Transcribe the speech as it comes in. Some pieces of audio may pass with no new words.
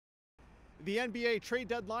The NBA trade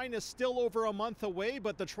deadline is still over a month away,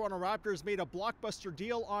 but the Toronto Raptors made a blockbuster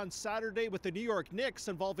deal on Saturday with the New York Knicks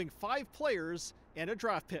involving 5 players and a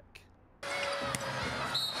draft pick.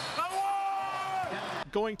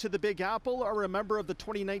 Going to the Big Apple are a member of the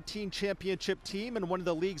 2019 championship team and one of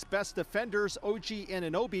the league's best defenders, OG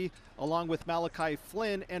Anunoby, along with Malachi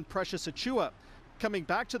Flynn and Precious Achiuwa. Coming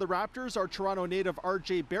back to the Raptors are Toronto native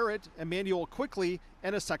Barrett, Emmanuel Quickley,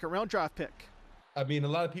 and a second-round draft pick. I mean, a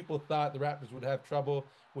lot of people thought the Raptors would have trouble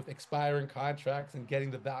with expiring contracts and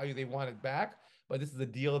getting the value they wanted back. But this is a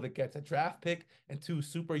deal that gets a draft pick and 2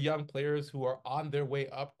 super young players who are on their way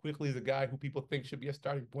up. Quickly is a guy who people think should be a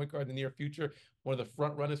starting point guard in the near future, one of the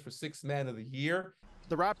front runners for 6th man of the year.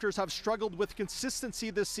 The Raptors have struggled with consistency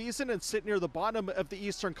this season and sit near the bottom of the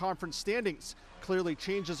Eastern Conference standings. Clearly,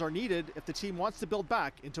 changes are needed if the team wants to build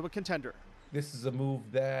back into a contender. This is a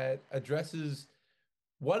move that addresses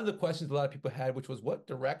one of the questions a lot of people had, which was what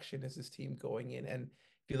direction is this team going in? And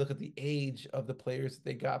if you look at the age of the players that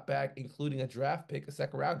they got back, including a draft pick, a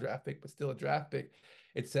second-round draft pick, but still a draft pick,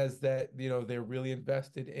 it says that, they're really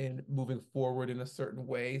invested in moving forward in a certain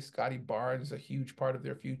way. Scotty Barnes is a huge part of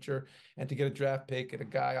their future. And to get a draft pick and a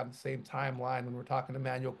guy on the same timeline when we're talking to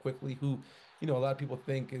Emmanuel Quickley, who, a lot of people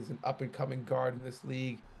think is an up-and-coming guard in this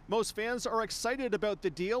league. Most fans are excited about the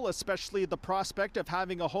deal, especially the prospect of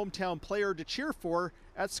having a hometown player to cheer for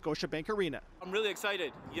at Scotiabank Arena. I'm really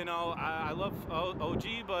excited. I love OG,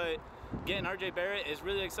 but getting RJ Barrett is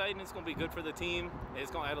really exciting. It's going to be good for the team.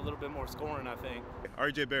 It's going to add a little bit more scoring, I think.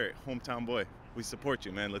 RJ Barrett, hometown boy. We support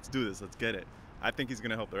you, man. Let's do this. Let's get it. I think he's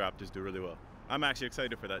going to help the Raptors do really well. I'm actually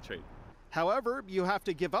excited for that trade. However, you have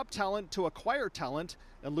to give up talent to acquire talent,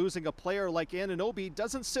 and losing a player like Anunoby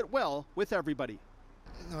doesn't sit well with everybody.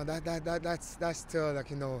 No, that's still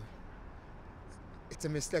it's a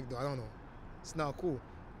mistake though. I don't know. It's not cool.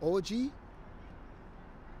 OG?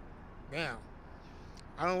 Man,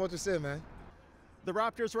 I don't know what to say, man. The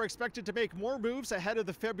Raptors are expected to make more moves ahead of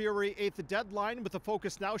the February 8th deadline, with the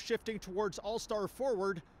focus now shifting towards All-Star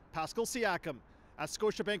forward Pascal Siakam. At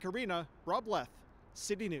Scotiabank Arena, Rob Leth,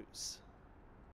 City News.